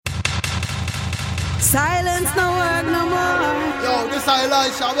Silence no work no more. Yo, this is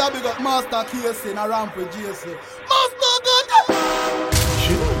Elisha. We have big up Master Casey in a ramp with JC. Master good.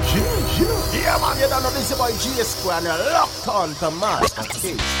 Yeah, man, you don't know this about J Square and you're locked on to Master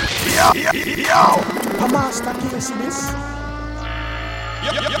Casey. Yo, Master Casey this.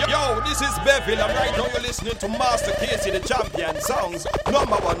 Yo, this is Beville, and right now you're listening to Master Casey, the champion songs,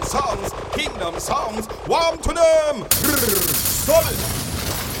 #1 songs, kingdom songs, warm to them. Solid.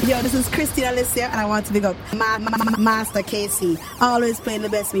 Yo, this is Christina Alicia, and I want to big up Master Casey. Always playing the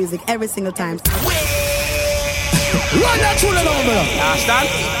best music every single time. Run that tune along, bro. You understand?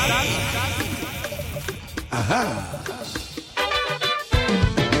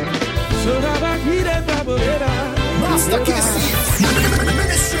 Master Casey.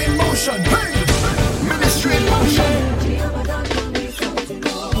 Ministry in motion. Hey. Ministry in motion.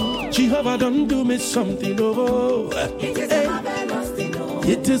 Jehovah done do me something, oh.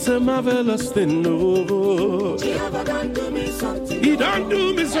 It is a marvelous thing, oh. Jehovah done do me something. He done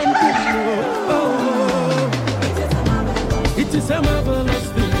do me something, oh. It is a marvelous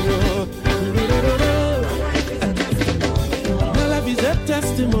thing, oh. My life is a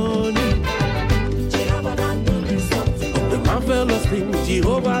testimony. Jehovah done do me something. The marvelous thing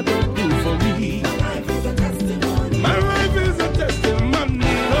Jehovah done do for me. My life is a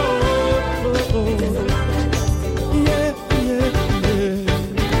testimony, oh. Yeah, yeah, yeah.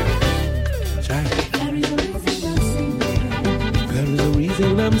 There is a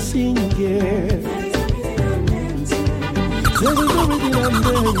reason I'm singing. There is a reason I'm dancing. Oh,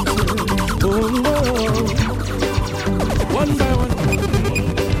 one by one,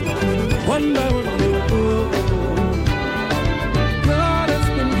 one by one. God has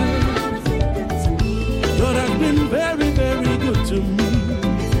been good. God has been very, very good to me.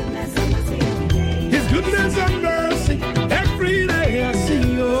 His goodness and mercy every day I see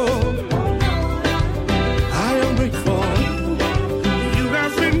you. I am grateful. You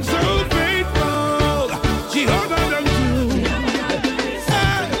have been so faithful. Jehovah done do.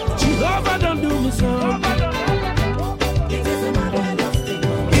 Jehovah done do me so. It is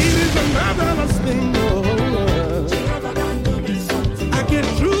a marvelous thing. Oh. I can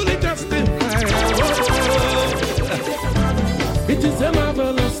truly justify. Oh. It is a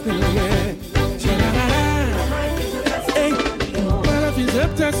marvelous thing. Yeah. Hey, my life is a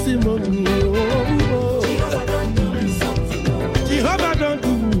testimony. Oh. Jehovah done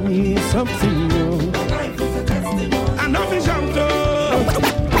do me something. Oh. I know me jump to.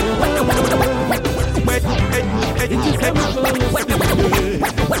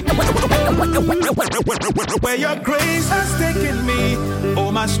 Where your grace has taken me,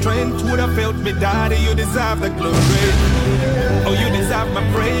 oh my strength would have failed me, Daddy. You deserve the glory. Oh, you deserve my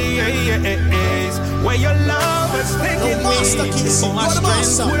praise. Where your love has taken me, oh my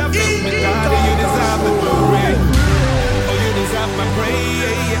strength would have failed me, Daddy. You deserve the glory. Oh, you deserve my praise.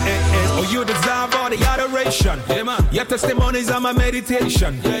 Oh, you deserve all the adoration. Yeah, man. Your testimonies are my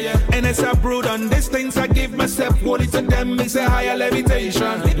meditation. Yeah, yeah. And as I brood on these things, I give myself holy to them. It's a higher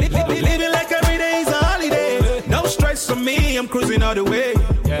levitation. Living like every day is a holiday. No stress on me, I'm cruising all the way.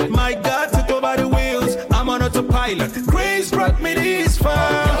 Yeah. My God took over the wheels. I'm on autopilot. Grace brought me this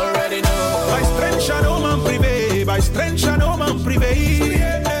far. You already know. By strength shall no man prevail. By strength shall no man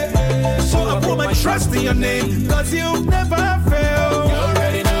prevail. So I put my trust in your name, cause you've never failed. You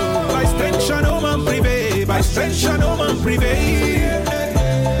already know. By strength shall no man prevail. By strength shall no man prevail.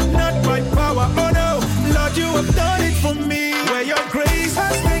 Not by power, oh no. Lord, you have done it for me. Where your grace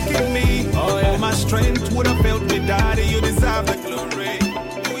has taken me. Oh, yeah. My strength would have failed me, Daddy. You deserve the glory.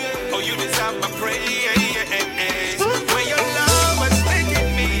 Oh, you deserve my praise. Where your love has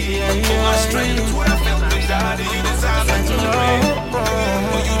taken me. Oh, my strength would have failed me, Daddy. You deserve the glory.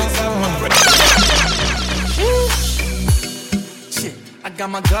 Oh, you deserve my praise. Shit, I got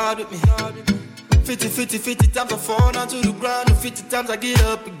my God with me. 50 times I fall down to the ground, and 50 times I get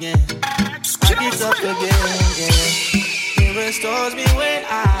up again. I get up again, yeah. He restores me when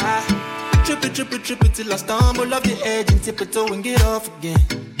I trip it till I stumble off the edge and tip it toe and get off again.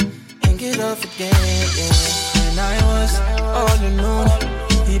 And get off again, yeah. When I was all alone,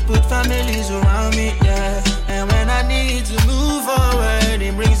 he put families around me, yeah. And when I need to move forward,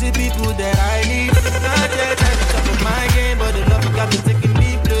 he brings the people that I need. Not yet at the top of my game, but the love of God is taking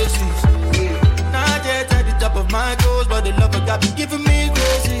me places. Not yet at the top of my goals, but the love of God is giving me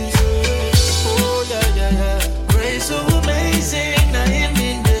graces. Oh yeah, yeah, yeah. Grace so amazing, now him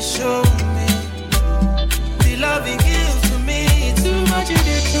in the show me. The love he gives to me, too much in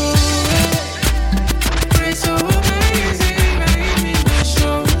the truth. Grace so amazing, now him in the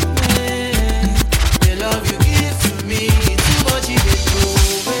show me. The love you give to me, too much in the truth.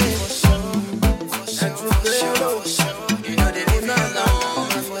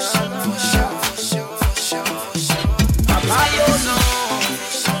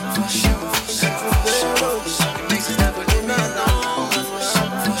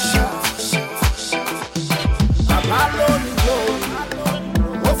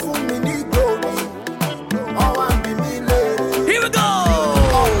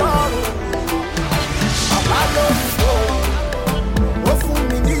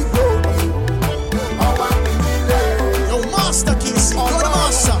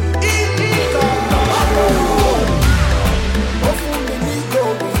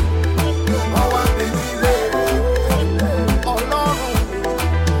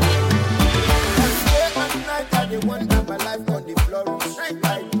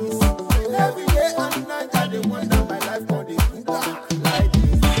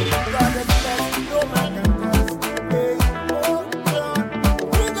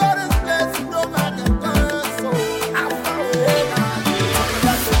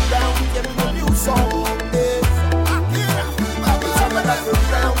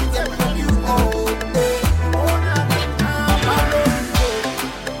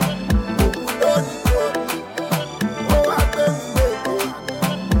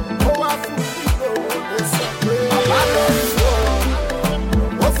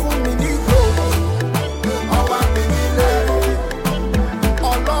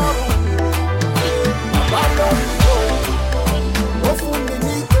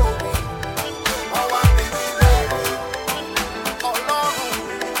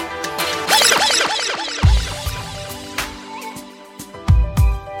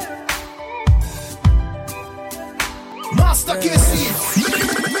 Master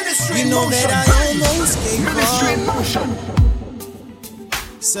KC. Ministry You know that I almost gave Ministry in up, motion.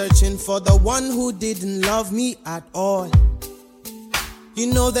 searching for the one who didn't love me at all.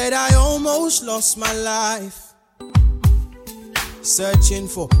 You know that I almost lost my life, searching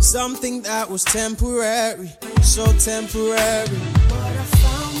for something that was temporary, so temporary. But I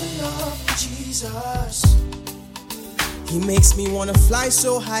found the love of Jesus. He makes me wanna fly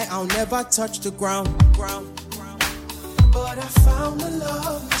so high I'll never touch the ground. But I found the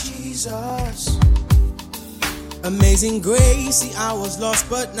love of Jesus. Amazing grace, see I was lost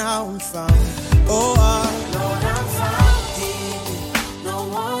but now I'm found. Oh, Lord, I'm found in you. No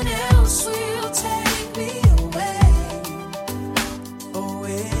one else will take me away.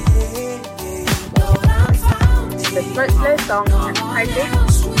 Lord, I'm found in you. The first song, No one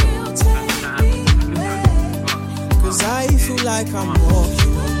else will take me away. 'Cause I feel like I'm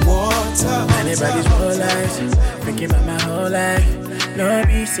walking on water. Anybody's whole life, thinking about my whole life. No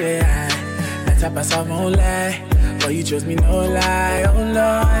be say I pass I won't lie. But you chose me, no lie, oh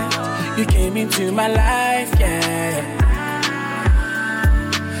Lord. You came into my life, yeah.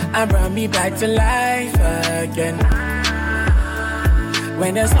 And brought me back to life again.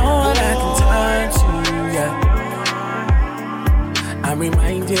 When there's no one I can turn to, yeah. I'm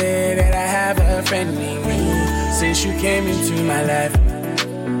reminded that I have a friend named you since you came into my life.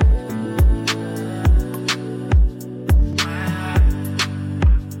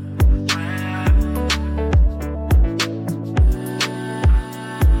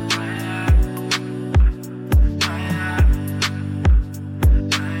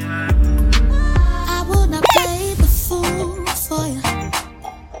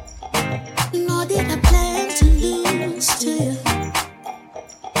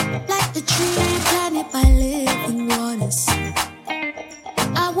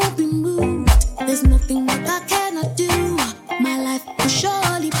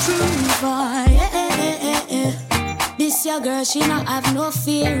 She not have no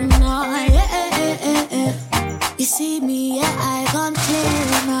fear, no, yeah. You see me, yeah, I gone clear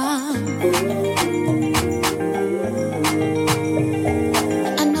now.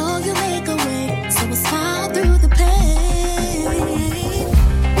 I know you make a way, so I smile through the pain.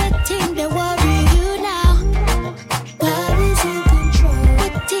 What thing they worry you now? God is in control.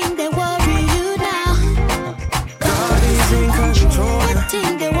 What thing they worry you now? God is in control. What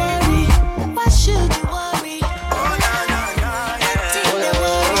thing they worry? Why should you worry?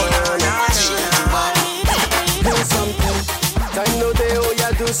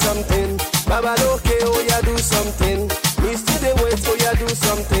 Something, Baba Loke, oh yeah, do something. Me still the wait, oh yeah, do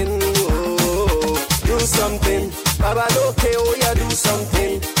something. Oh, do something, Baba Loke, oh yeah, do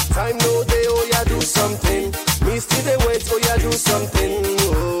something. Time no day, oh yeah, do something. Me still the wait, oh yeah, do something.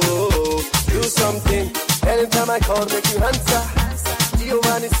 Oh, do something. Anytime I call, make you answer.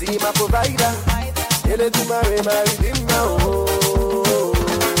 Giovanni, see my provider. Ele do my redeemer. Oh,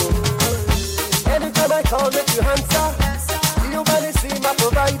 anytime I call, make you answer. Giovanni, see my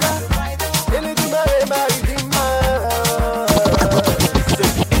provider. Ele do my redeemer.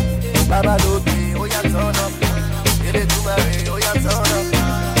 Baba Loki, oh yeah, turn up. Ele do my oh yeah, turn up.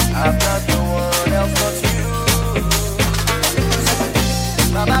 I've got no one else but you.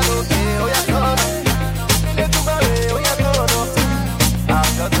 Baba Loki, oh yeah, turn up. Ele do my oh yeah, turn up.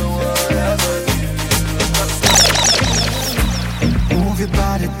 I've got no one else but you. Move your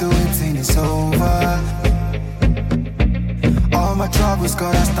body, do it till it's over. All my troubles,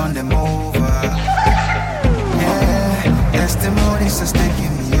 God has done them over. Yeah, testimonies just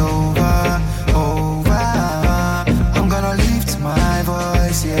taking me over. I'm gonna lift my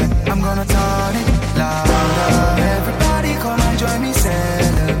voice, yeah. I'm gonna turn it louder. Everybody come and join me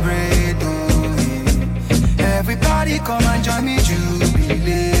celebrate, ooh, yeah. Everybody come and join me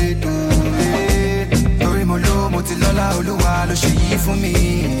jubilate, ooh, yeah. Tori mo lo, mo ti lola, Oluwa lo ṣe yìí fún mi.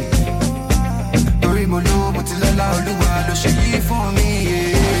 Tori mo lo, mo ti lola, Oluwa lo ṣe yìí fún mi,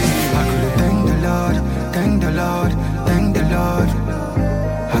 yeah. I gotta thank the Lord, thank the Lord, thank the Lord.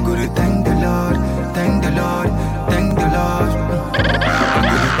 I gotta thank the Lord, thank the Lord, thank the Lord. I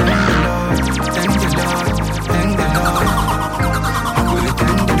gotta thank the Lord, thank the Lord, thank the Lord. I gotta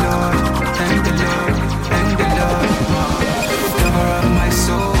thank the Lord, thank the Lord, thank the Lord. Cover up my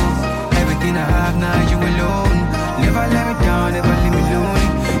soul, everything I have now you alone. Never let me down, never leave me lonely.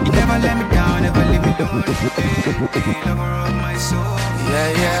 You never let me down, never leave me lonely. Cover up my soul,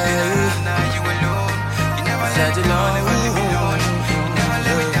 yeah. Now you alone. You never let me down, never leave me lonely.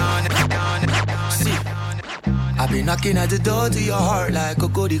 I've been knocking at the door to your heart like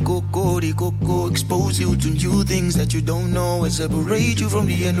coco. Expose you to new things that you don't know and separate you from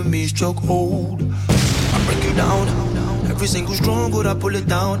the enemy's chokehold. I break you down, Every single stronghold I pull it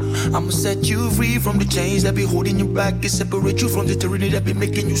down. I'ma set you free from the chains that be holding you back. It separate you from the tyranny that be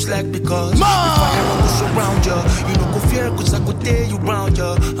making you slack. Because if I will surround you, you don't go fear cause I go tell you round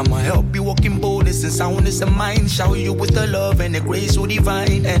you. I'ma help you walk in boldness and soundness of mind. Shower you with the love and the grace so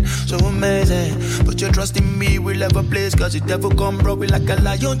divine and so amazing. Put your trust in me, we'll have a place. Cause the devil come robbing like a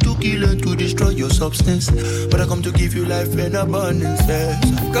lion to kill and to destroy your substance. But I come to give you life in abundance, yes.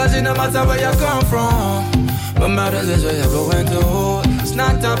 Cause it no matter where you come from, what matters is where you're going to. It's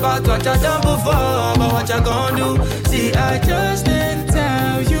not about what you done before, but what you're gonna do. See, I just didn't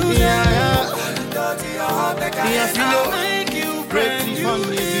tell you. Yeah. I feel like you brand new.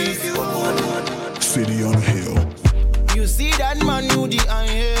 City on Hill. You see that man, you the iron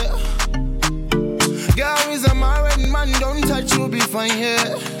here. Girl is a married man, don't touch you, be fine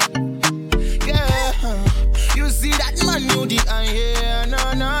here. Yeah. You see that man, you the iron here.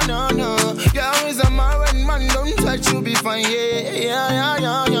 No. Girl is a married man, don't touch you, be fine here.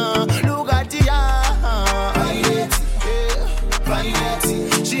 Yeah. Look at the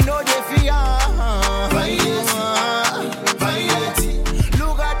Vanity. She know the fear. Vanity.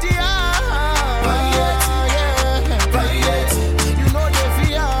 Look at the Vanity. You know the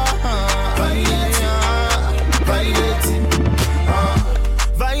fear.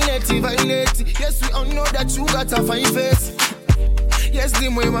 Vanity. Yes, we all know that you got a fine face. Yes, the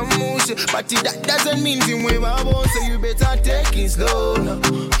way I move, but that doesn't mean the way I want. So you better take it slow now.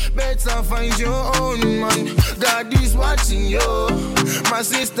 Better find your own man. God is watching you. My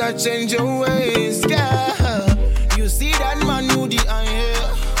sister, change your ways, yeah. You see that man, you the iron here.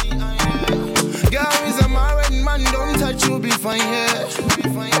 Girl is a married man, don't touch you, be fine here.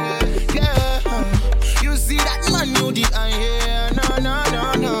 Yeah. You see that man, you the iron here.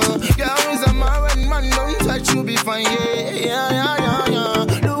 No. Girl is a married man, don't touch you, be fine here. Yeah.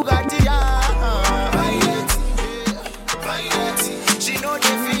 Look at the Vanity. She know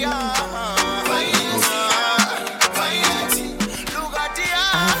the fear. Vanity. Look at the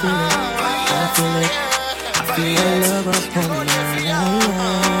I feel love upon my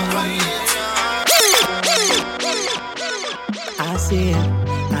I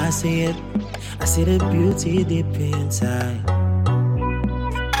see it. I see the beauty deep inside.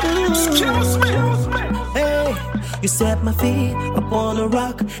 Excuse me. Hey, you set my feet upon a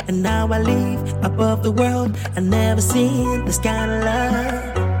rock, and now I live above the world. I never seen this kind of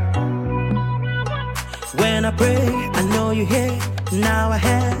love. When I pray, I know you hear. Now I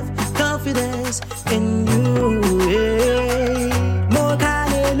have confidence in you. Yeah. More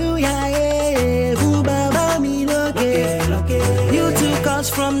hallelujah, yeah. You took us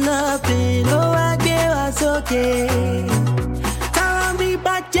from nothing. Oh, I gave us okay. Tell me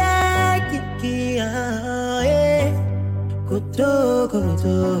about Jack. Go.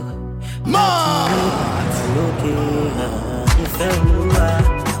 Ma!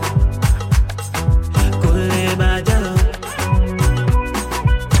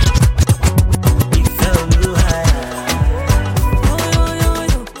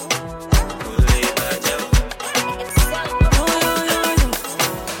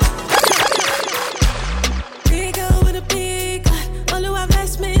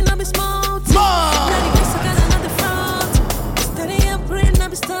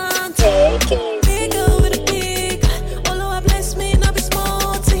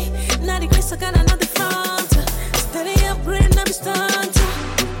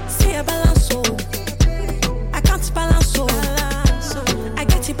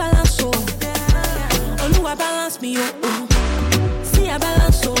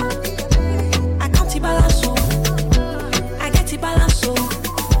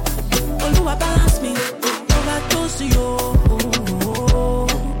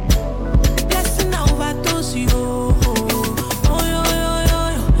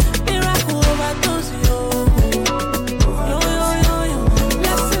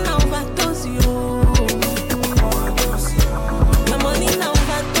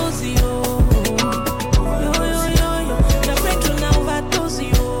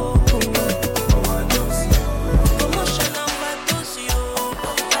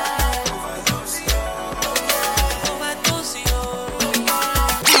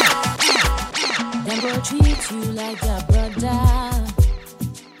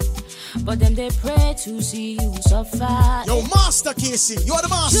 But them they pray to see you suffer. Yo, Master Casey, you're the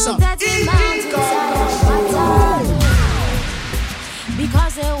master.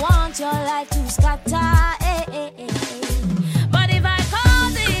 Because they want your life to scatter. But if I call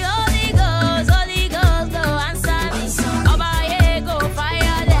the Holy Ghost, go answer me. Obaye, go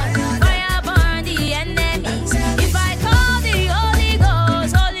fire them, fire burn the enemies. If I call the Holy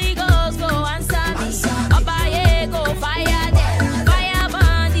Ghost, go answer me. Obaye, go fire.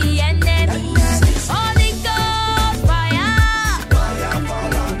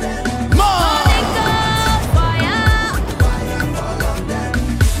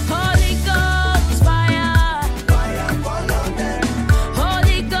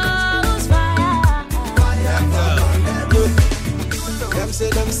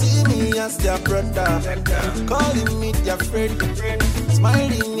 brother. Calling me their friend.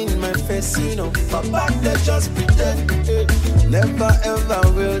 Smiling in my face, you know. But back they just pretend. Never ever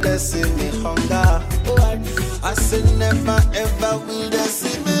will they see me hunger. I said never ever will they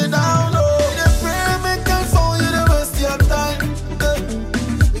see me down. They pray me can fall, you the waste your time.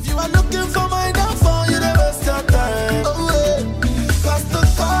 If you are looking for my downfall, you the waste your time. Cause the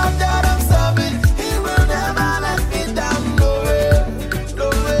God that I'm serving, He will never let me down. No way, no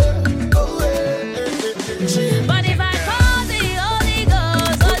way, no way. But if I call the Holy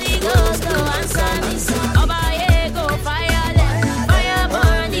Ghost go answer me. Obaye go fire them, fire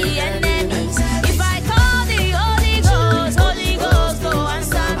burn the enemies. If I call the Holy Ghost go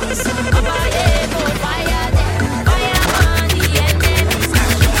answer me. Obaye go fire them, fire burn the enemies.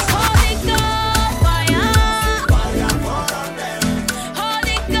 Holy Ghost fire,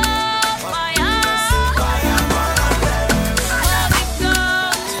 Holy Ghost fire, Holy Ghost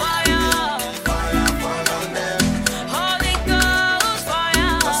fire, Holy Ghost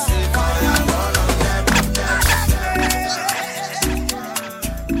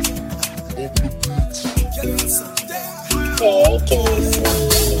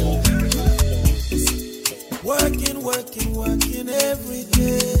Working every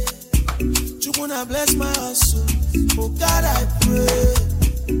day. You wanna bless my hustle. Oh God, I pray.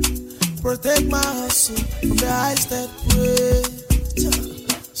 Protect my hustle from the eyes that pray.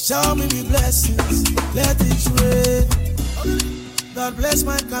 Show me the blessings, let it rain. God bless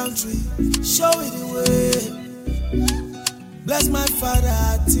my country, show it the way. Bless my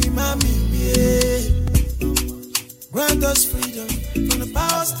father, Tim Amimie. Grant us freedom from the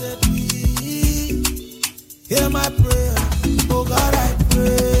powers that be. Hear my prayer, oh God, I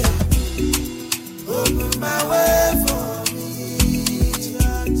pray. Open my way for me,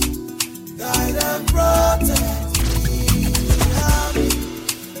 guide and protect me, help me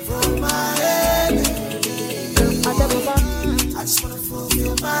from my enemies. I just wanna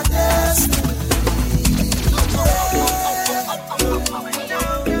fulfill my destiny.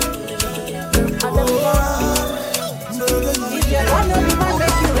 If you want to be man,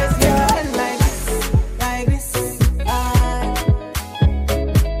 make you raise your hand like this. Like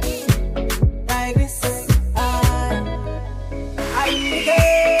this, I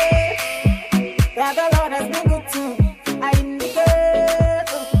indicate that the Lord has been good to me. I indicate,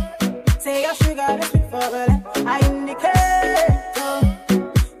 say your sugar is sweet for the land. I indicate,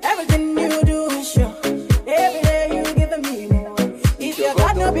 everything you do is sure. Every day you give me more. If you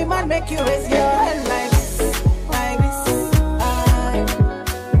got no be man, make you raise your hand like this. Like this,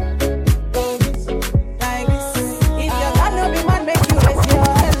 like this. If you got no be man, make you raise your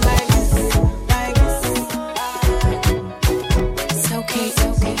hand like this. Like this. It's okay, it's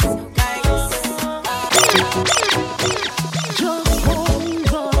okay. Like this.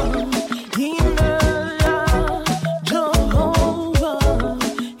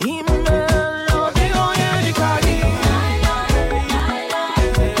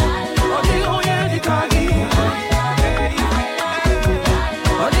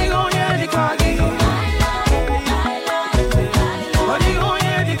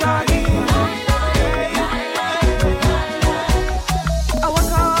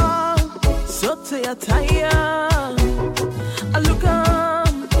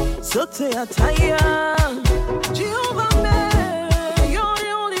 Jehovah, you're the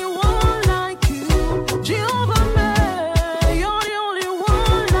only one like you. Jehovah, you're the only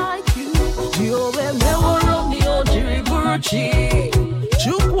one like you. Jehovah, Romeo, Jiriburuchi.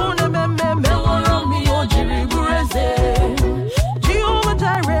 Chukwane, Romeo, Jiribureze. Jehovah,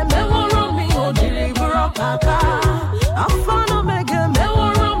 Jireh, Romeo, Jiriburokaka. Afano,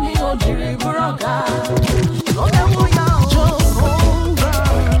 Romeo, Jiriburoka.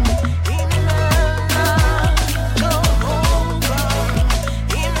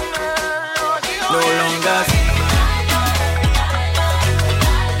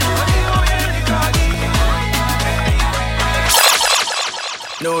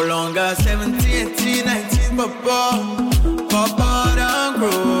 No longer 17, 18, 19, but boy, don't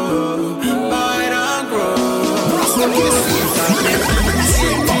grow, boy, don't grow.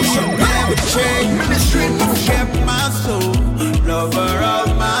 Never change, kept my soul, lover of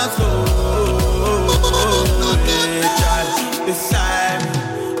my soul. Child beside me,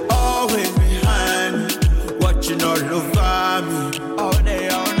 always behind me, watching all over me, all day,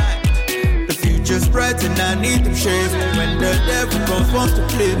 all night. The future's bright and I need them shades. When the devil comes wants to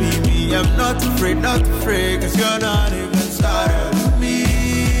play me, I'm not afraid, cause you're not even started with me.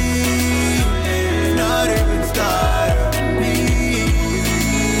 Not even started with me.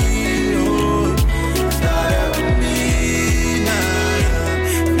 No, started with me.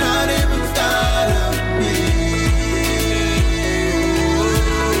 Nah, not even started.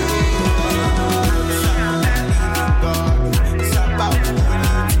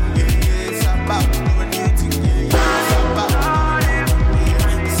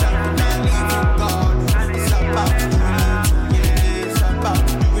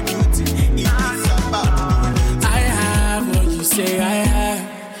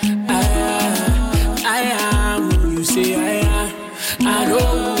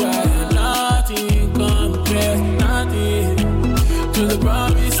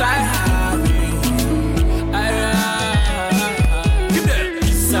 beside me.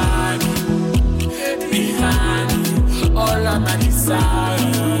 Beside me, behind me, all of my desires,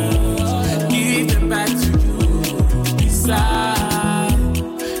 give them back to you.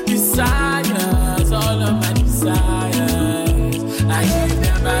 Desires, all of my desires, I give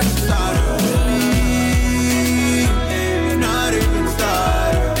them back to you. Not even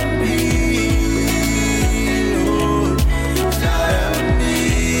thought of me, Lord. Thought of me,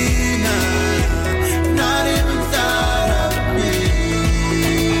 nah. Not even thought of me.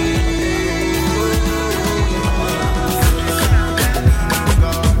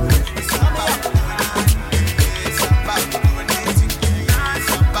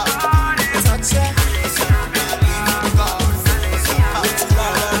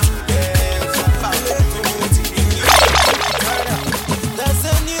 There's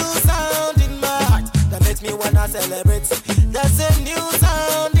a new sound in my heart that makes me wanna celebrate. There's a new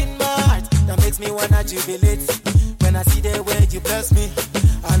sound in my heart that makes me wanna jubilate. When I see the way you bless me,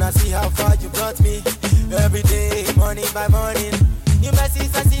 and I see how far you brought me. Every day, morning by morning, new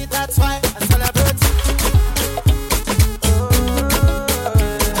mercies I see, that's why I celebrate.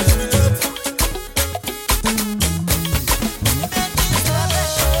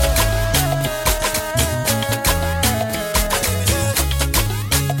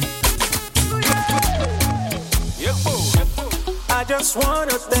 I just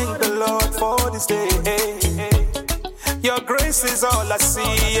wanna thank the Lord for this day. Your grace is all I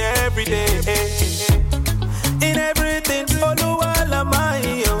see every day. In everything, Oluwala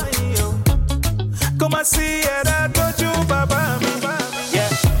Mayo. Come and see it, I told you, Baba. Yeah,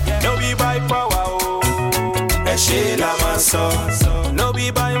 no be by power, oh. Eshila Maso. No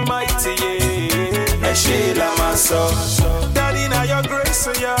be by mighty, yeah. Eshila Maso. Daddy, now your grace,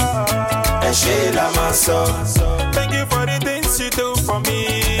 yeah. Eshila Maso. Thank you for the things you do for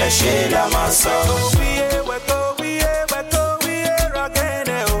me. Eshila Maso. We go again,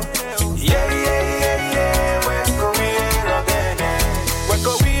 yeah, yeah, yeah, yeah. We go again, we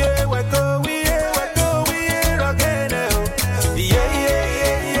go again, yeah, yeah,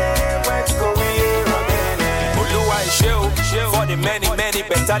 yeah, yeah. We go again. Oluwa Ishe for the many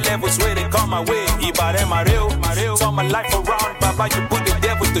better levels where they come my way. Ibare Mareo, turn my life around, Baba. You put the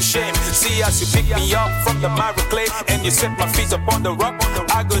devil to shame. See as you pick me up from the miry clay and you set my feet upon the rock.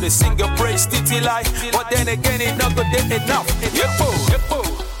 I go to sing your praise till I, but then again it not good enough.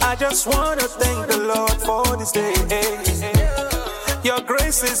 I just wanna thank the Lord for this day. Your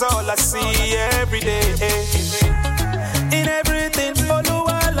grace is all I see every day. In everything,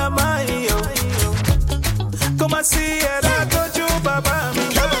 Oluwala Mayo. Come and see it, I told you, Baba.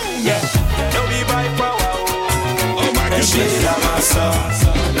 Yeah, no be by power, oh. Eshila Maso.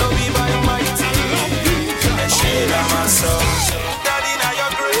 No be by mighty, Eshila Maso. Daddy, now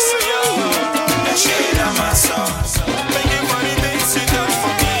your grace, yeah. Eshila Maso. Thank you for the things you do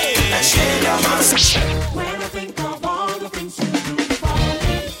for me. Eshila Maso. When I think of all the things you do for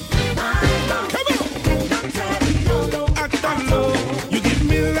me, my love, I don't know. You give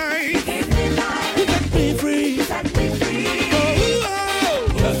me life, you set me free.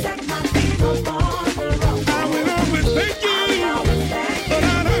 You set my feet upon the rock. I will always thank you, but I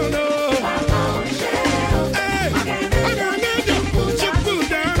don't know. Hey, I got you put your foot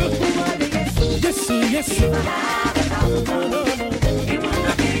down. Yes, sir, yes, sir. It will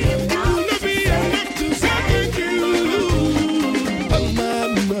not be enough to say thank you. Oh,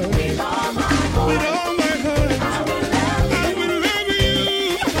 mama, with all my heart, I will love you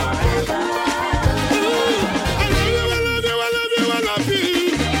forever. I love you.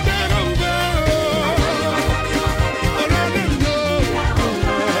 That over.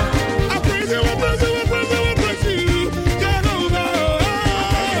 I praise you. That over.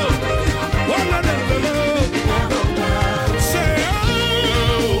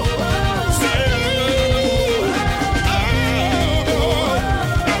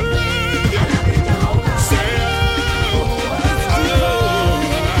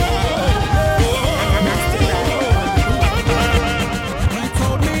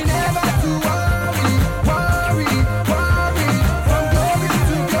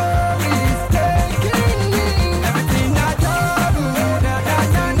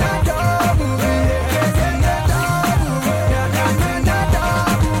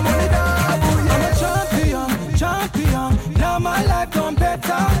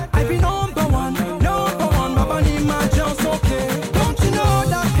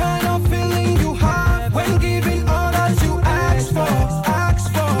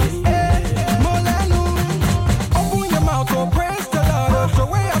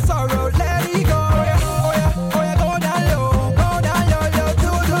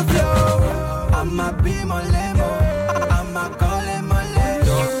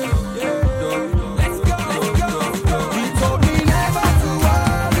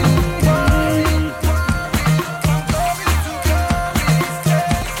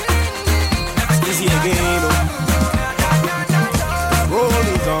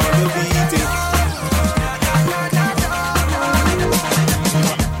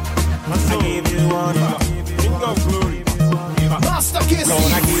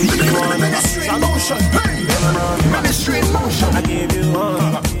 Ministry in motion. I give you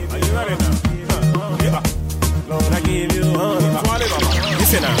one. Are you ready now? Lord, I give you one.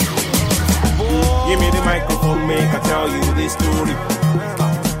 Listen now. Give me the microphone, make I tell you this story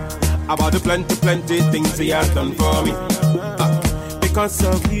about the plenty things he has done for me. Because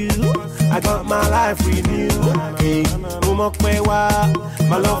of you, I got my life renewed. Hey,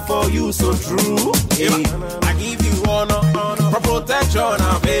 my love for you so true. Hey, I give you honor, for protection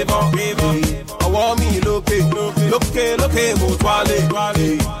and favor. I want me look,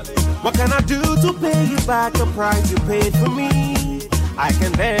 what can I do to pay you back the price you paid for me? I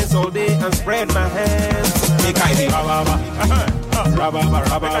can dance all day and spread my hands. Make I see you now.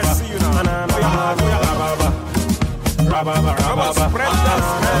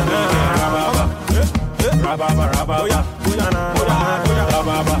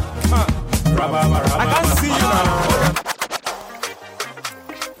 I can see you now.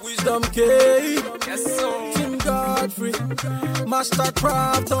 Wisdom K, yes sir. Tim Godfrey,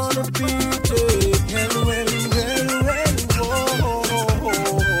 Mastercraft on the beat.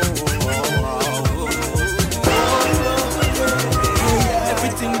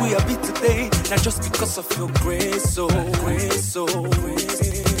 Everything we are be today, not just because of your grace, and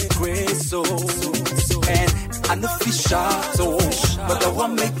I'm the fish out, but I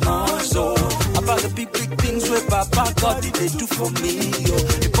won't make noise, about the big things where Papa God did they do for me,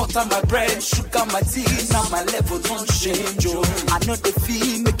 They butter my bread, sugar my tea, now my level don't change, I know the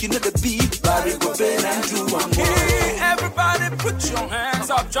feel, make you know the beat, Barry go bend and do one more. Hey, everybody put your hands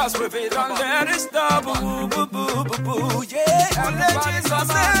up, just with it on there, it's double, boo, yeah, and let Jesus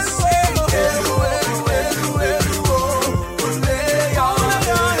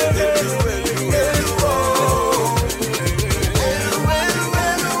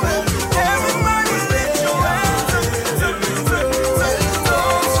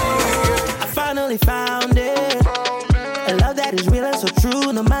found it. A love that is real and so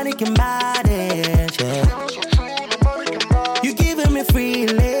true, no money can buy it. Yeah. You giving me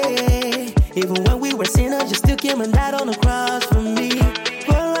freely, even when we were sinners, you still came and died on the cross for me.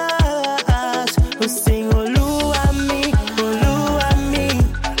 For us, who sing Oluwami,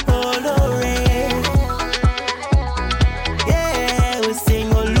 Olore. Yeah, we sing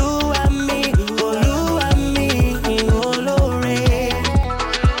Oluwami, Olore.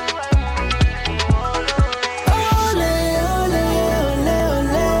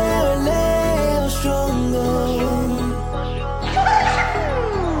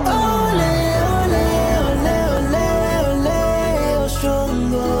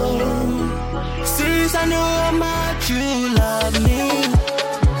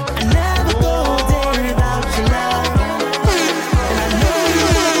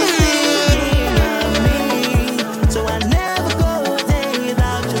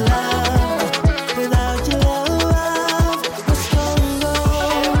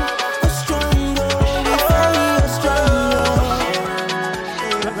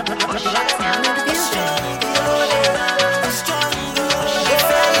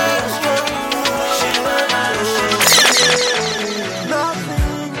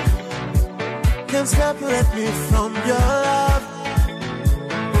 Separate me from your love,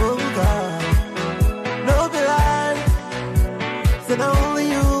 oh God. No be lie, so now only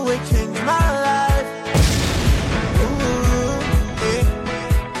you will change my life. Ooh, yeah.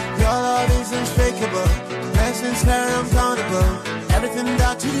 Your love is unshakable, blessings are uncountable. Everything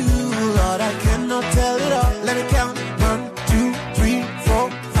that you do, Lord, I cannot tell it all. Let me count: 1, 2, 3, 4,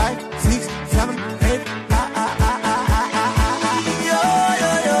 5, 6, 7, 8.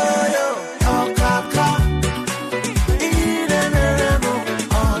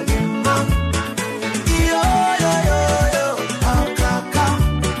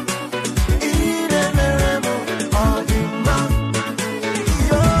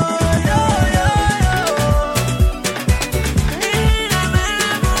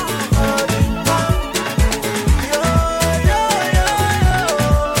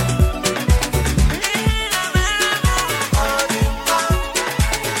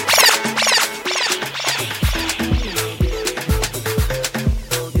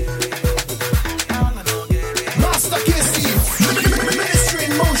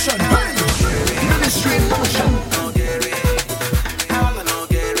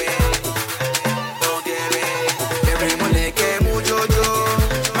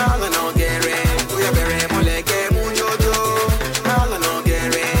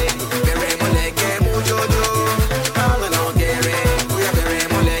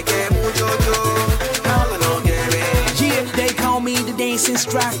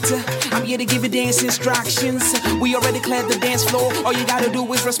 here to give you dance instructions. We already cleared the dance floor. All you gotta do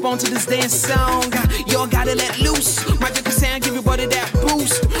is respond to this dance song. Y'all gotta let loose. Magical sound, give your body that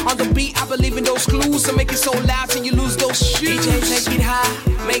boost. On the beat, I believe in those clues. So make it so loud till you lose those shoes. DJ, take it high,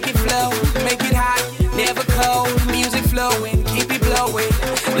 make it flow, make it hot, never cold. Music flowing, keep it blowing.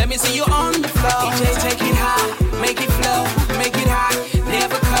 Let me see you on the floor. DJ, take it high, make it flow, make it hot,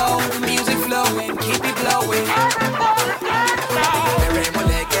 never cold. Music flowing, keep it blowing.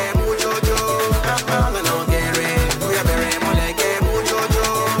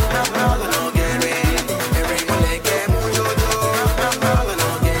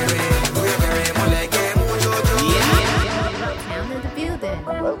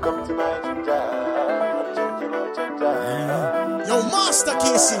 Yo, Master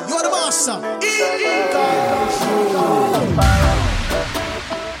Casey, you're the master.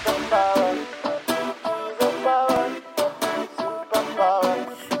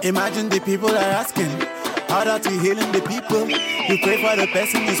 Imagine the people are asking, how that we healing the people? You pray for the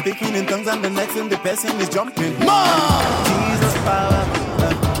person is speaking in tongues and the next thing the person is jumping. Jesus power,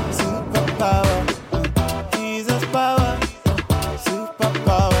 super power. Jesus power, super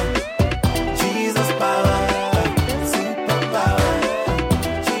power. Jesus power, super power.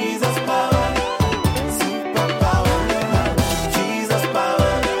 Jesus power, super power. Jesus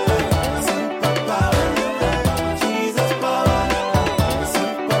power, super power. Jesus power.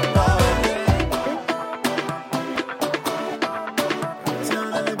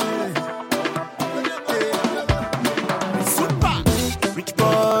 Rich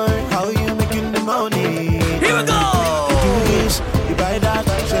boy, how you making the money? Here we go! You do this, you buy that,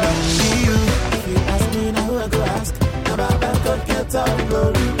 should I see you? If you ask me now, who I go ask? About that God can't tell me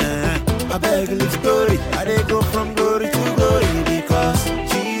glory. I beg a little story. I they go from glory to glory because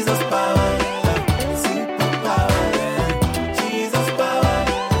Jesus power, super power. Jesus power,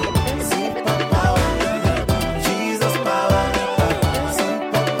 super power. Jesus power,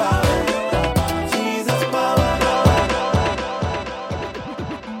 super power. Jesus power.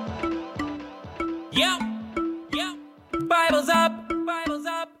 Yep, yep. Bibles up, Bibles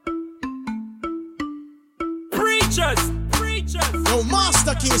up. Preachers, preachers. Yo,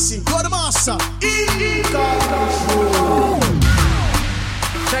 Master Casey, you're the master.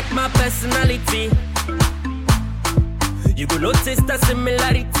 Check my personality. You go notice the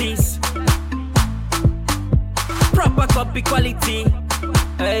similarities. Proper copy quality.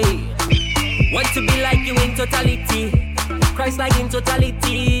 Hey, want to be like you in totality. Christ like in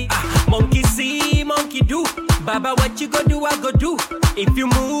totality. Monkey see, monkey do. Baba, what you go do, I go do. If you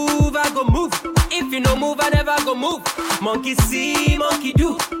move, I go move. If you no move, I never go move. Monkey see, monkey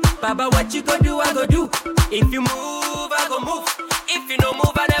do. Baba, what you go do, I go do. If you move, I go move. If you no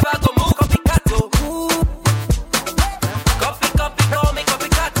move, I never go move. Copycat, copy, copy, call me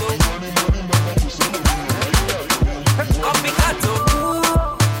copycat. Copycat,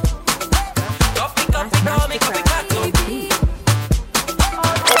 copy, copy, call me copycat.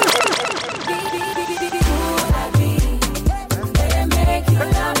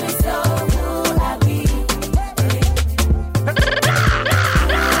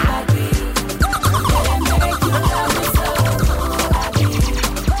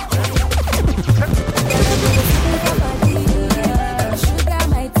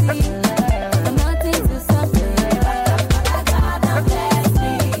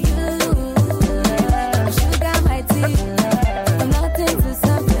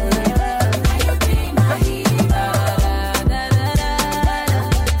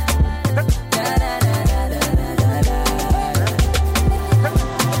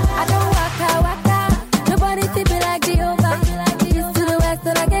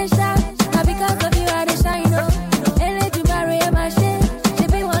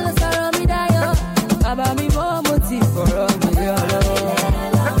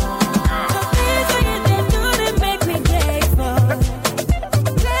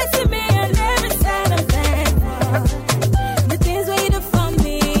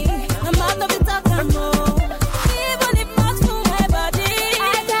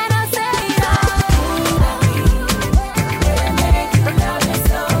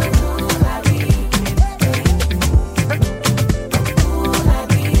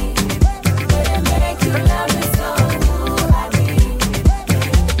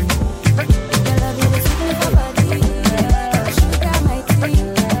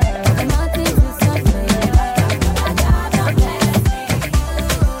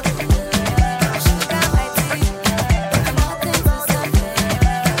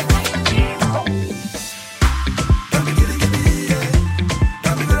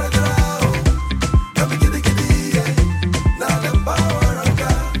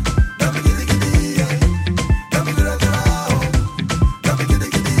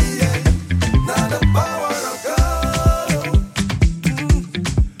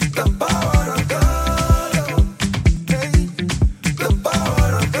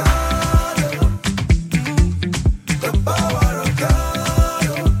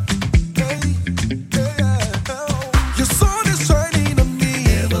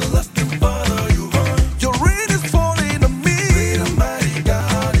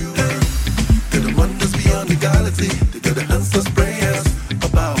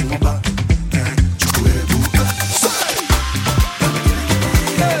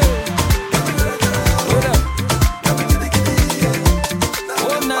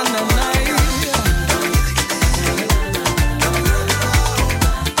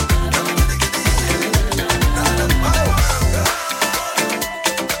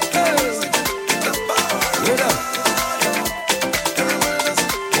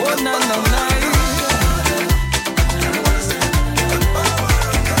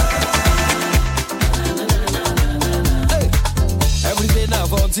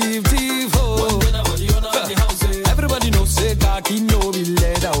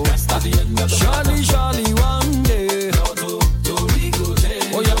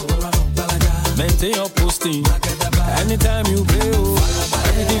 stay up posting. Anytime you pray, oh,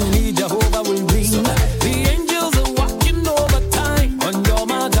 everything you need, Jehovah will bring. The angels are walking overtime on your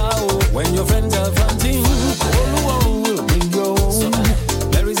matter, oh, when your friends are fronting. All will bring your own.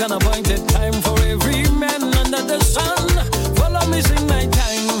 There is an appointed time for every man under the sun. Follow me, sing my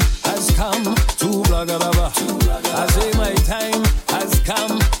time has come to Blagadaba. I say my time has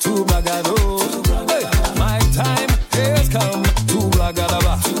come to Blagado. Hey, my time has come to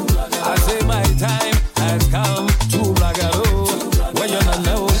Blagadaba. I say my time has come to Blagado. When you not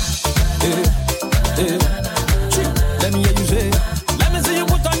know, let me hear you say. Let me see you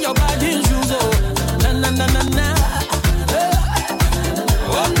put on your bagging shoes. Oh, na na na na na.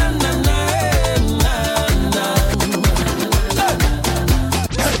 Oh na na na na na.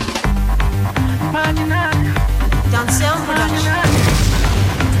 Downtown production.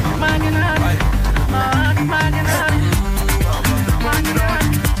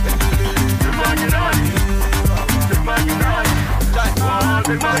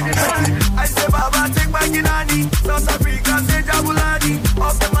 I say Baba take my Ginani, South Africa say Jabulani,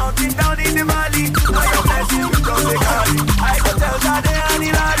 up the mountain down in the valley. Now your blessing will come to carry. I go tell Jade and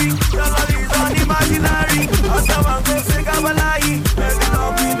Hilary, your love is unimaginary. As the man goes to Gabalai, let me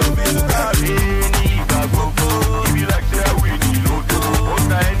love me no be to carry. Nigga go go, if you like say I win the lotto, all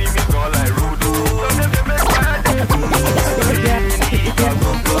the enemies all like Rodo. So them they make my day. Nigga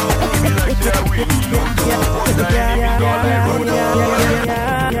go go, if you like say I win the lotto, all the enemies all like Rodo.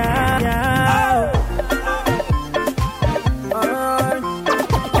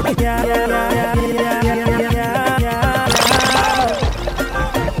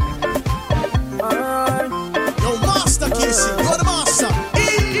 Yo, Master Casey, you're the master.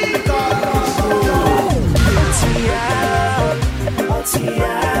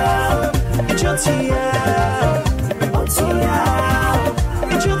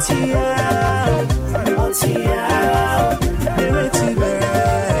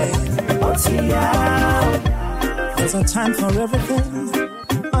 There's a time for everything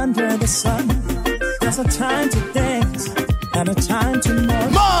under the sun. There's a time to dance and a time to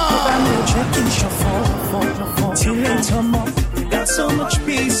mourn. I'm checking shuffle till later more. Got so much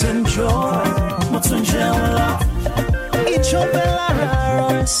peace and joy. What's in jail? Each of the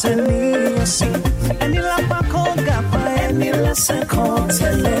lara sing. And you like my cold gap, and you listen cold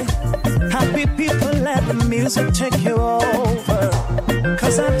tele. Happy people, let the music take you over.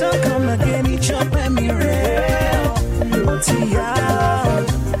 Cause I don't come again, each up and me real. Otia,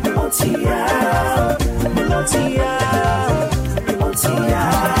 Otia, Otia, Otia.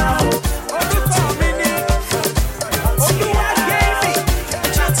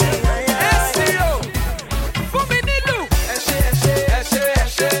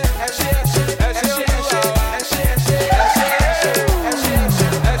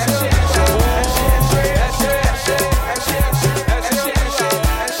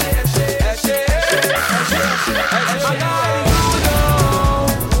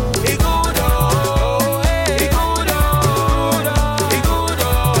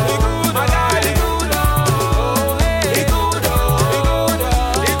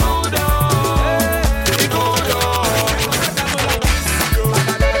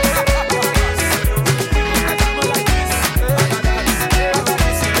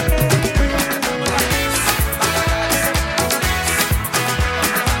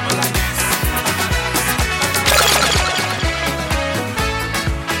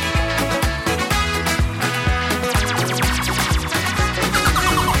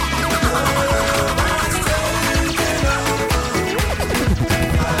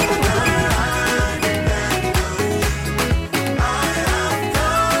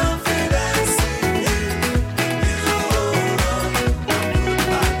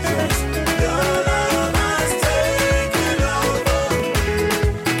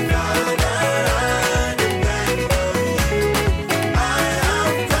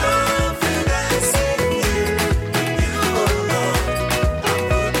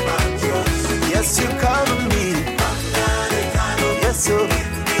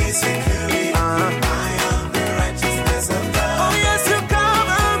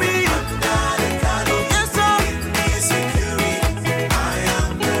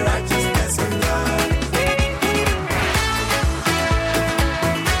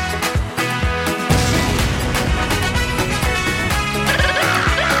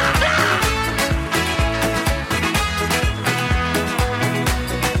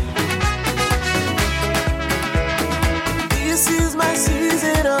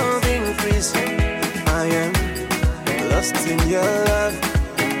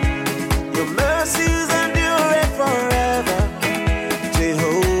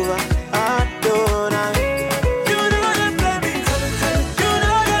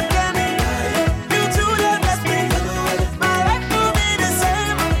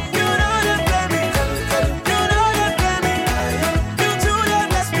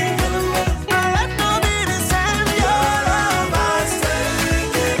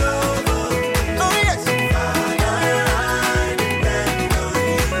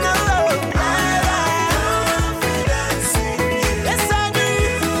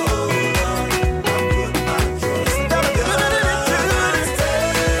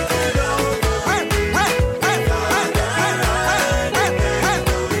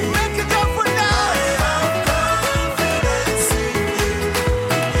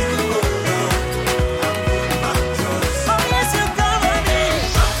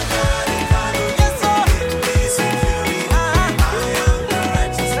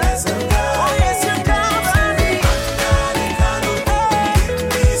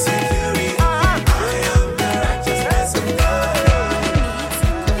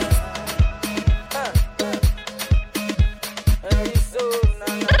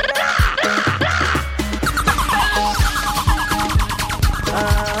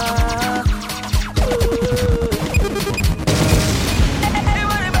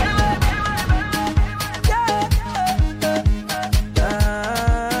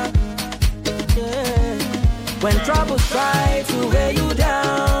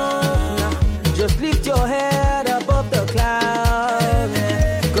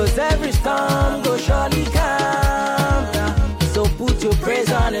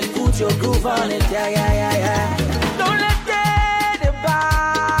 move on it, yeah, yeah, yeah, yeah. Don't let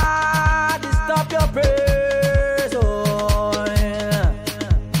anybody stop your praise, oh, yeah.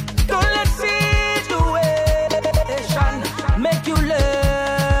 Don't let situation make you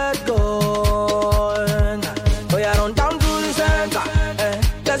let go. Oh, yeah, don't down to the center.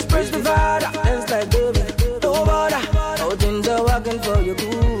 Let's praise the Father. It's like, baby, don't bother. Oh, things are working for you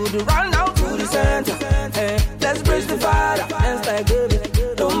good. Run down to the center. Let's praise the Father. It's like, baby,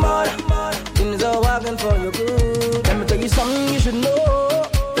 don't bother. Things are working for you good. Let me tell you something you should know.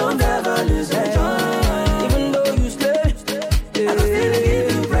 Don't ever lose your joy. Even though you slay, I can still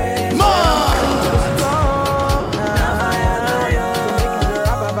give you praise.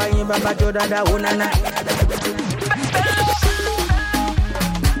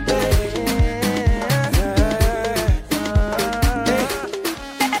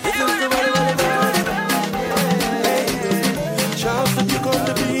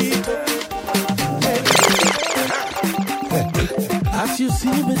 As you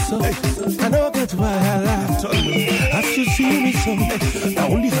see me so, I know that's why I laugh. As you see me so, now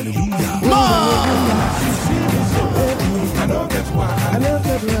only hallelujah. As you see me so, I know that's why I laugh.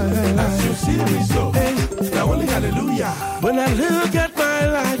 As you see me so, now only hallelujah. When I look at my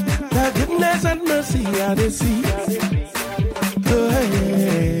life, the goodness and mercy I see. Oh,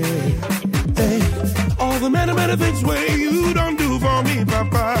 hey, hey. All the many, many things where you don't do for me,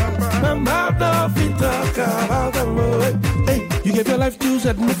 Papa. My mouth don't fit talk about them. Hey, you gave your life to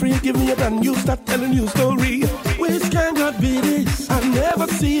set me free, give me a brand new start telling you story. Which kind God be this? I never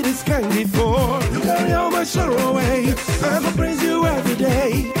see this kind before. You carry all my sorrow away. I'ma praise you every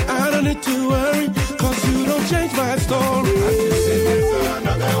day. I don't need to worry, cause you don't change my story. Excuse me.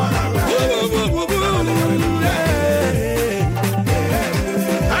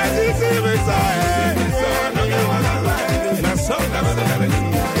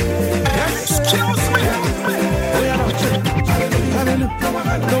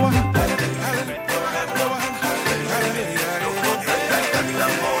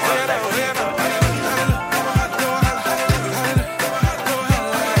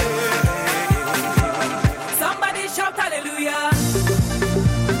 Somebody shout hallelujah.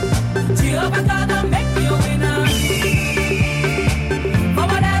 Jehovah God, make me a winner. For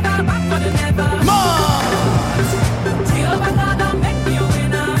whatever, back for the never. Jehovah God, make me a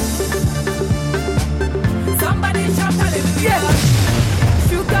winner. Somebody shout hallelujah.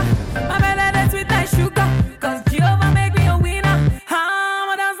 Sugar, my melody sweet like sugar. Cause Jehovah make me a winner.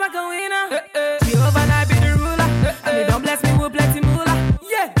 I'ma dance like a winner. Jehovah, I be the ruler. And they don't bless me with plenty moolah.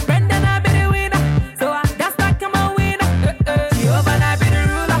 Yeah, Brendan, I be the winner. So I dance like I'm a winner. Jehovah, I be the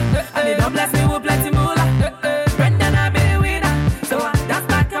ruler. And they don't bless me with plenty moolah. Brendan, I be the winner. So I dance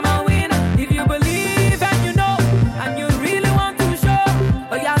like I'm a winner. If you believe and you know, and you really want to show,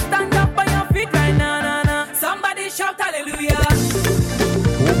 oh yeah, stand up on your feet right now, nah, nah. Somebody shout hallelujah.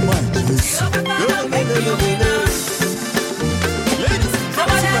 Jehovah God, make me a winner. For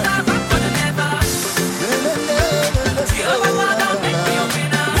whatever, back for the never. Jehovah God, make me a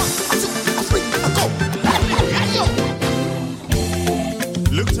winner.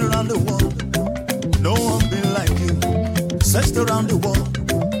 Looked around the world, no one be like you. Searched around the world,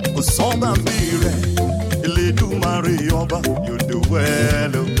 but someone be red. You do marry over, you do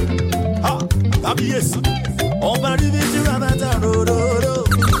well. Ha, yes. Over the beach, Ramata Road.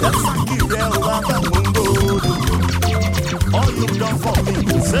 That's a kid there, all you've done for me,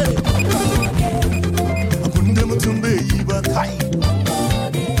 say. I couldn't them to me, but hi.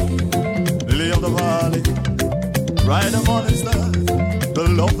 Lily of the valley, ride the morning star, the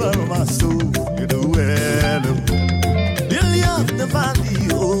lover of my soul, you do well. Lily of the valley,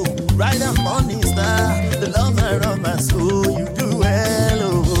 oh, ride the morning star, the lover of my soul, you do well.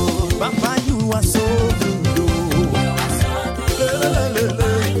 Oh, Papa, you are so good.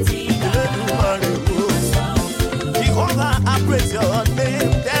 Jehovah, I praise your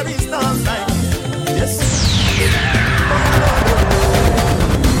name. There is none like you. Yes.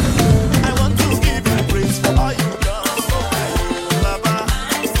 I want to give you praise for all you've done. Baba.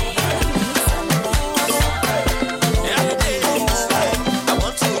 I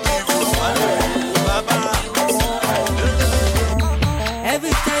want to give you Baba.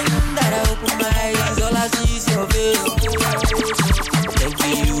 Every time that I open my eyes, all I see is your face. Thank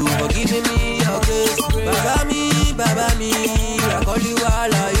you for giving me your grace. Baba me, I call you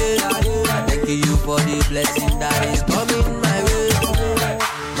Allah, yeah. Thank you for the blessing that is coming my way.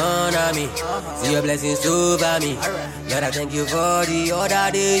 Mon ami, see your blessings over me. Lord, I thank you for the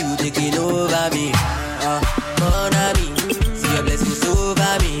other day you taking over me. Mon ami, see your blessings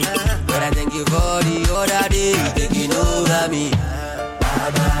over me. Lord, I thank you for the other day you taking over me.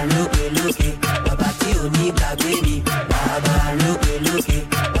 Baba, look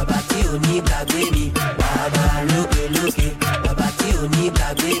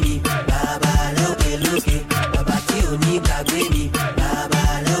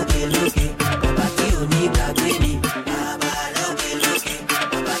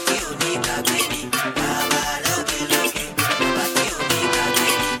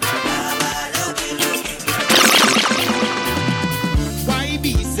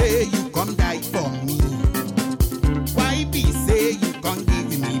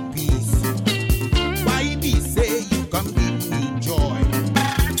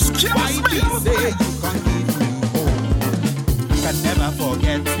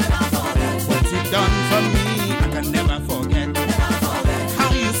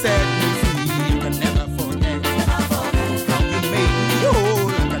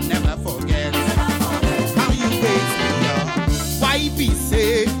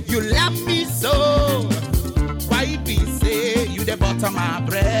butter my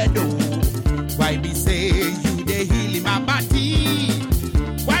bread, oh. Why be say you dey heal my body?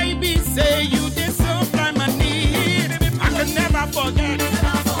 Why be say you dey supply my need? I can never forget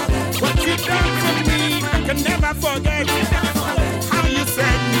what you done for me. I can never forget how you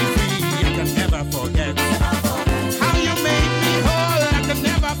set me free. I can never forget how you made me whole. I can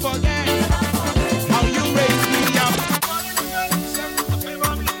never forget how you raised me up.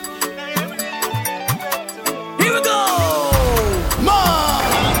 Here we go.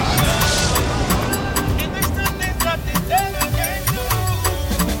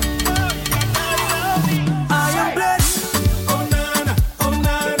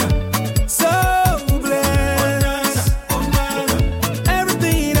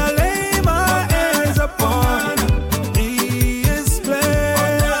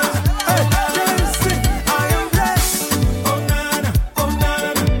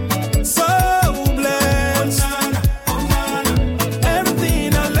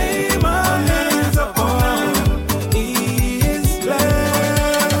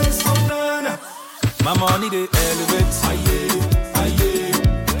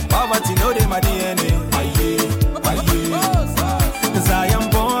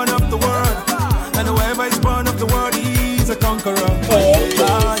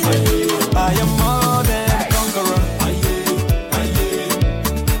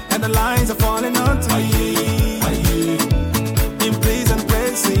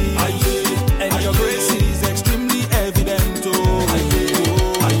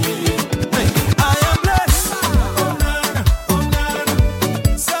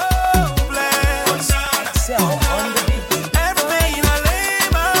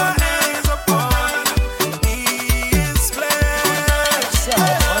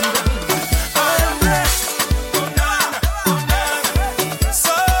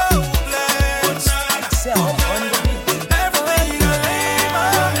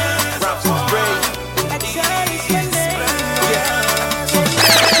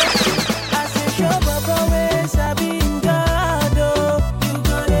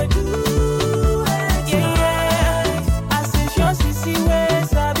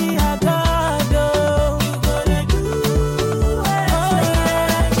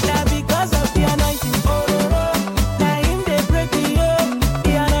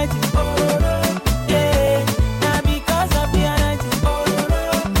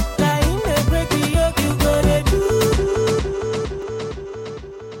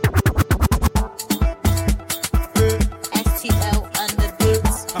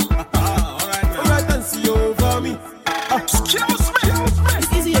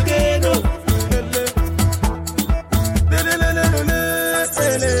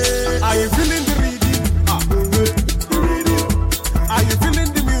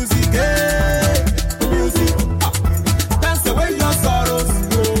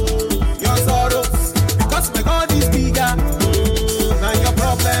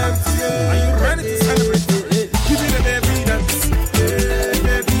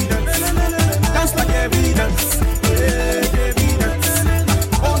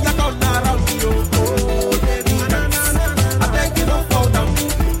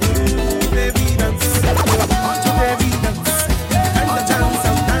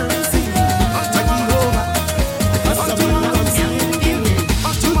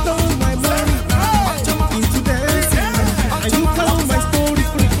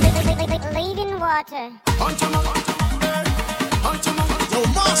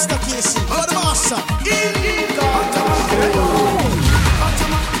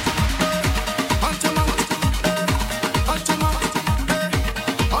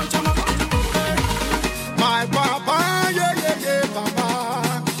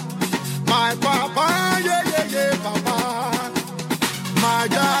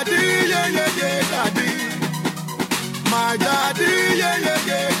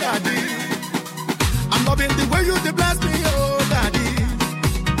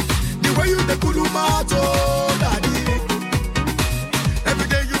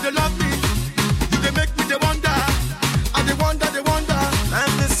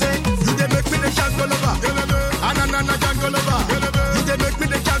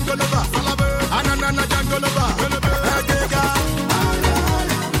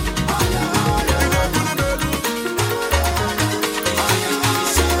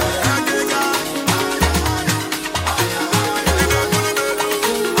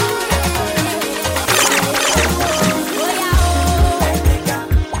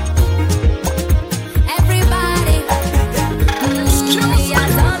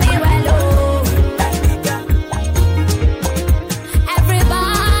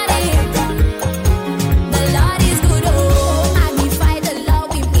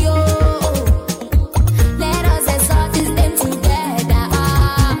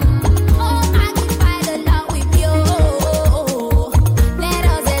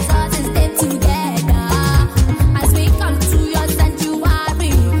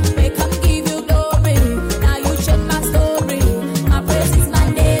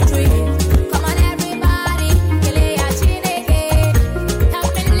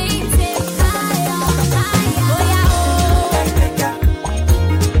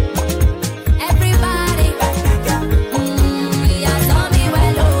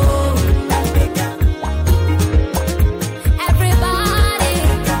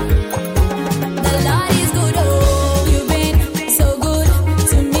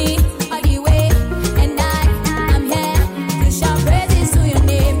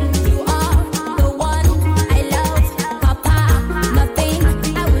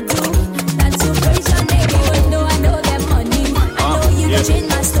 they change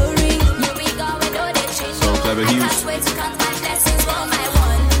my story. Here we go, we know they change. So Clever Hughes, Can't wait to count my blessings one by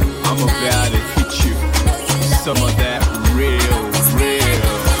one. I'm gonna be able to hit you. Some of that real.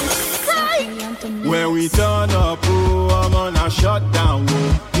 When we turn up, oh, I'm on a shutdown.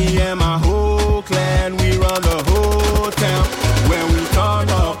 Oh. Me and my whole clan, we run the whole town. When we turn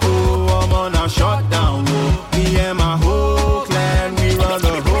up, oh, I'm on a shutdown. Oh. Me and my whole clan, we run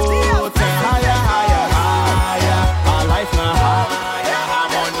the whole town. Higher, higher, higher. Our life now higher. Our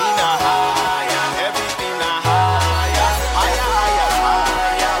money now higher. Everything now higher. Higher, higher,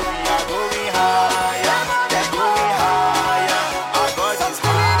 higher. We are going higher. We're going higher. Our God is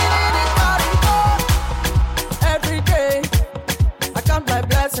Every day, I count my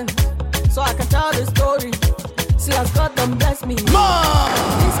blessings so I can tell the story. See, as God done bless me. This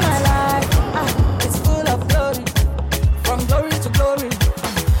my life, it's full of glory. From glory to glory,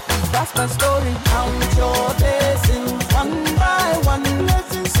 that's my story. Count your blessings one by one.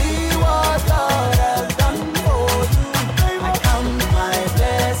 See what God has done for you. I count my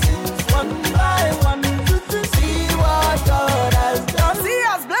blessings one by one. See what God has done. See,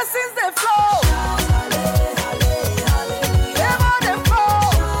 as blessings they flow.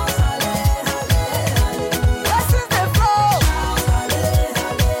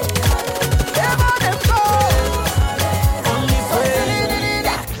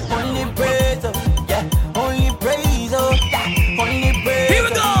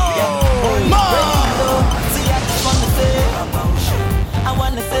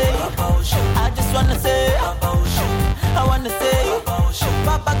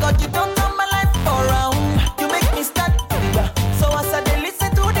 Papa God, you don't turn my life around. You make me start. So as I listen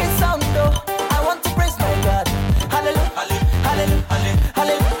to this sound, though, I want to praise my God. Hallelujah, hallelujah,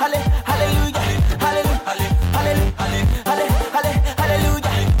 hallelujah, hallelujah, hallelujah, hallelujah,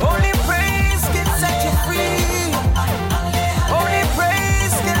 hallelujah. Only praise can set you free. Only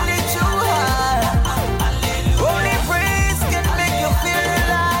praise can lead you high. Only praise can make you feel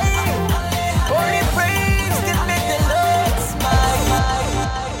alive. Only praise can make the Lord smile.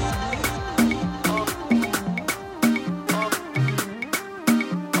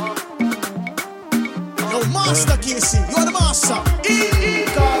 Yo, Master Casey, you are the master.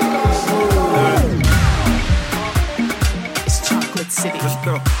 It's Chocolate City. Let's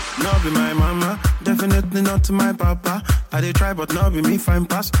go. Now be my mama, definitely not to my papa. I dey try, but now be me fine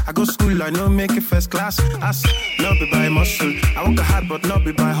pass. I go school, I know make it first class. Ass, not be by muscle. I work hard, but not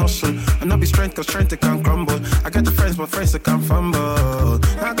be by hustle. And not be strength, cause strength it can crumble. I get the friends, but friends it can fumble.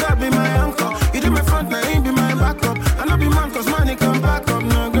 Now God be my uncle. You do my front, now he be my backup. I not be man, cause money can back up.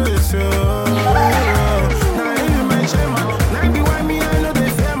 No grace, yo. Now he be my chairman. Now he be why me, I know they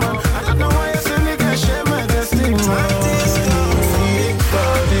fair, man. I don't know why you say me can share my destiny, man.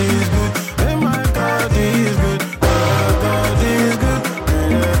 God is good, and my God is good. God is good,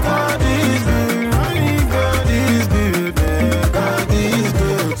 and God is good. My God is good, and God is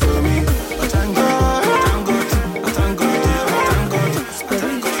good to me. I thank God, I thank God, I thank God, I thank God, I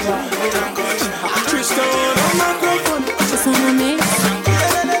thank God, I thank God. Crystal, I'm not grateful. Just on the mix.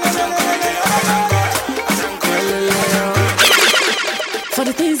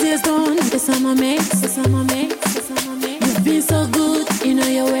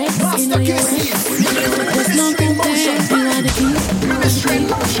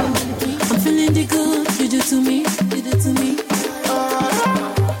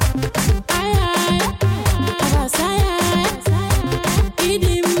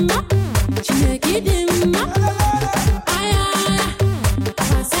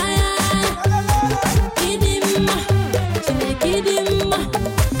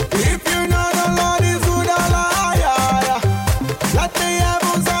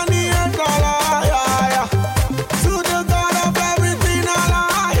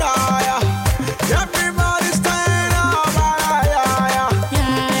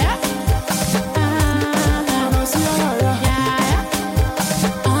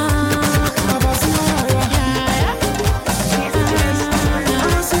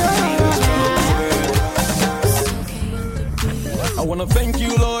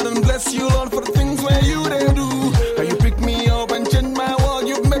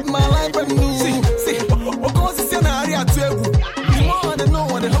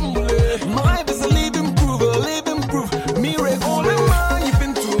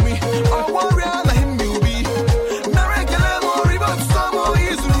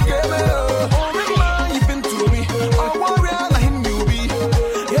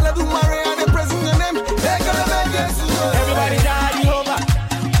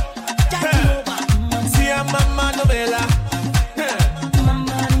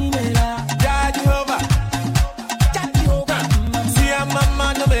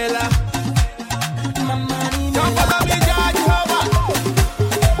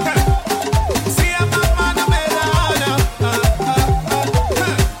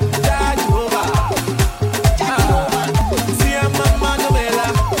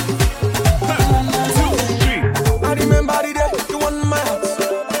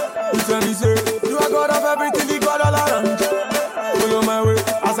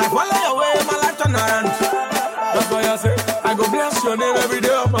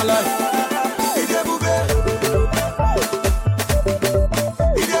 of my life.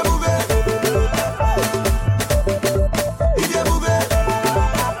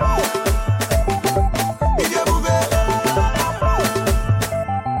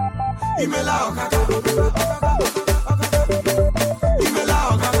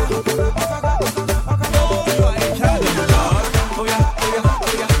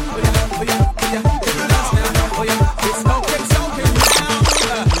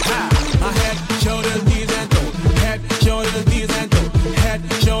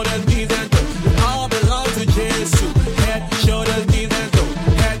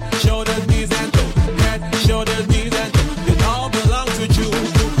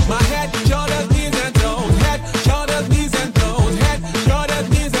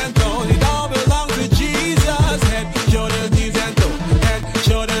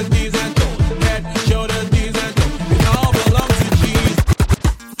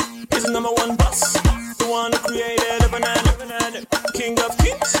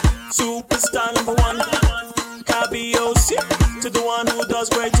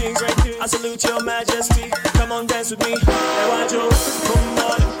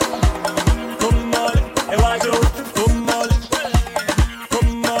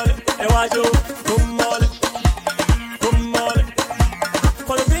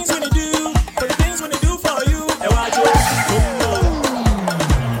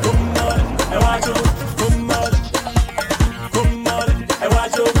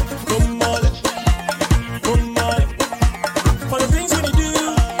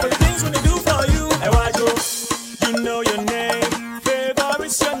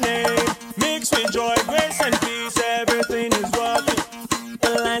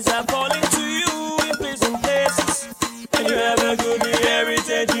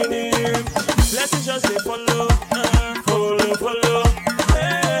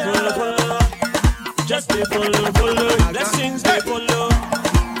 Just follow.